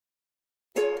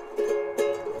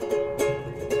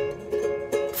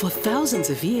For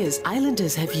thousands of years,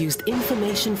 islanders have used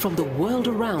information from the world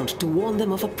around to warn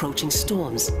them of approaching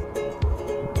storms.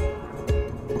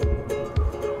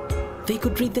 They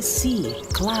could read the sea,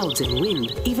 clouds and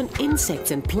wind. Even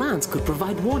insects and plants could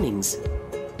provide warnings.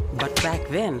 But back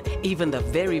then, even the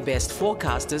very best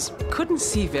forecasters couldn't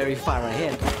see very far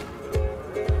ahead.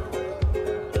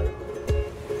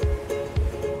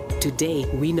 Today,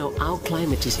 we know our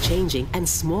climate is changing and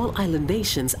small island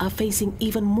nations are facing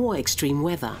even more extreme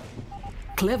weather.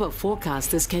 Clever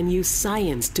forecasters can use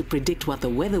science to predict what the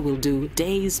weather will do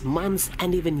days, months,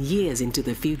 and even years into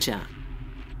the future.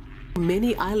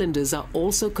 Many islanders are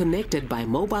also connected by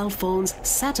mobile phones,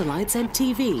 satellites, and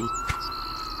TV.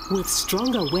 With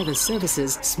stronger weather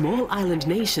services, small island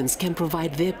nations can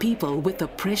provide their people with the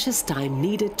precious time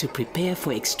needed to prepare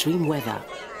for extreme weather.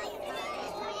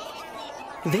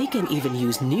 They can even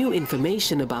use new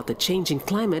information about the changing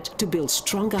climate to build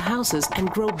stronger houses and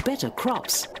grow better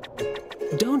crops.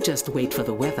 Don't just wait for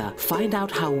the weather. Find out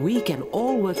how we can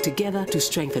all work together to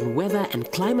strengthen weather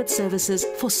and climate services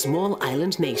for small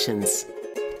island nations.